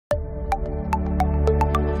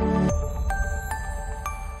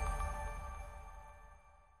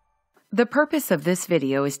The purpose of this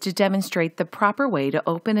video is to demonstrate the proper way to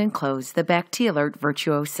open and close the BACT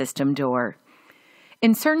VIRTUO system door.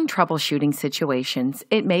 In certain troubleshooting situations,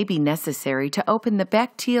 it may be necessary to open the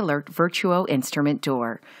BACT VIRTUO instrument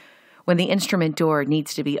door. When the instrument door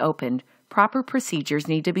needs to be opened, proper procedures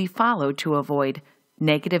need to be followed to avoid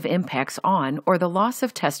negative impacts on or the loss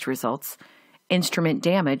of test results, instrument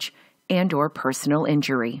damage, and/or personal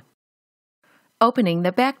injury. Opening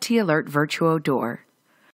the BACT VIRTUO door.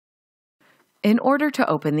 In order to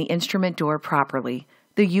open the instrument door properly,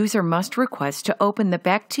 the user must request to open the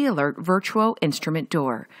BACT VIRTUO instrument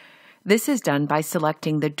door. This is done by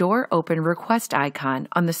selecting the Door Open Request icon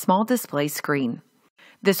on the small display screen.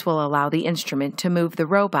 This will allow the instrument to move the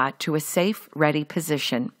robot to a safe, ready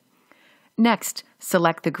position. Next,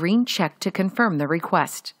 select the green check to confirm the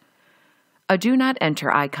request. A Do Not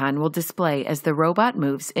Enter icon will display as the robot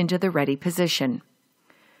moves into the ready position.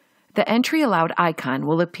 The Entry Allowed icon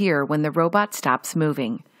will appear when the robot stops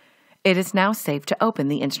moving. It is now safe to open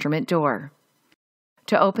the instrument door.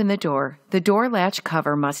 To open the door latch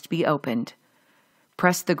cover must be opened.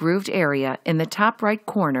 Press the grooved area in the top right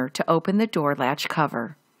corner to open the door latch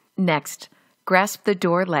cover. Next, grasp the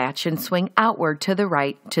door latch and swing outward to the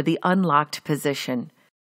right to the unlocked position.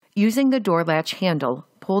 Using the door latch handle,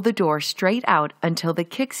 pull the door straight out until the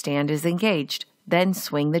kickstand is engaged, then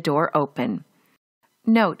swing the door open.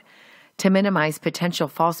 Note, to minimize potential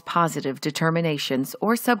false positive determinations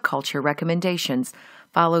or subculture recommendations,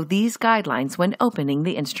 follow these guidelines when opening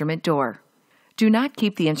the instrument door. Do not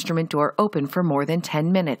keep the instrument door open for more than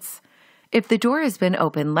 10 minutes. If the door has been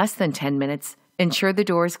open less than 10 minutes, ensure the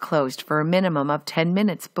door is closed for a minimum of 10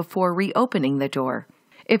 minutes before reopening the door.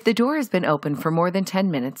 If the door has been open for more than 10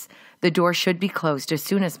 minutes, the door should be closed as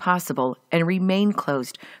soon as possible and remain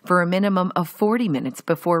closed for a minimum of 40 minutes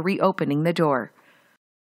before reopening the door.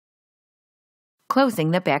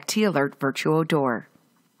 Closing the BACT VIRTUO door.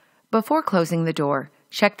 Before closing the door,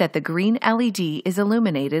 check that the green LED is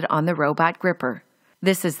illuminated on the robot gripper.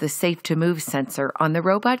 This is the Safe to Move sensor on the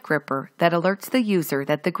robot gripper that alerts the user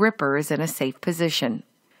that the gripper is in a safe position.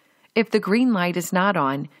 If the green light is not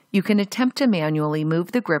on, you can attempt to manually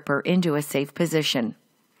move the gripper into a safe position.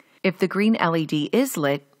 If the green LED is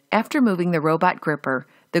lit, after moving the robot gripper,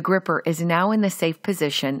 the gripper is now in the safe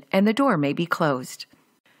position and the door may be closed.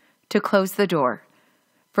 To close the door,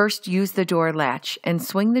 first use the door latch and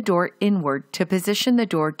swing the door inward to position the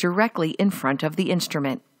door directly in front of the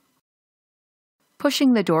instrument.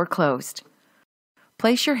 Pushing the door closed.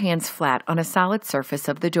 Place your hands flat on a solid surface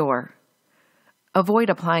of the door. Avoid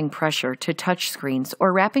applying pressure to touch screens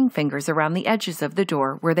or wrapping fingers around the edges of the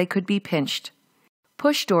door where they could be pinched.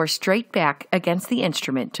 Push door straight back against the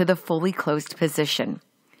instrument to the fully closed position.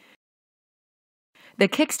 The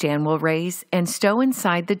kickstand will raise and stow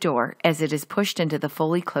inside the door as it is pushed into the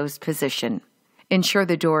fully closed position. Ensure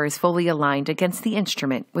the door is fully aligned against the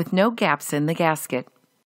instrument with no gaps in the gasket.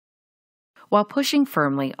 While pushing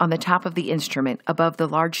firmly on the top of the instrument above the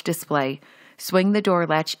large display, swing the door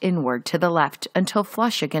latch inward to the left until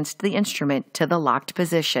flush against the instrument to the locked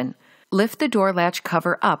position. Lift the door latch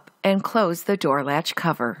cover up and close the door latch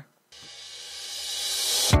cover.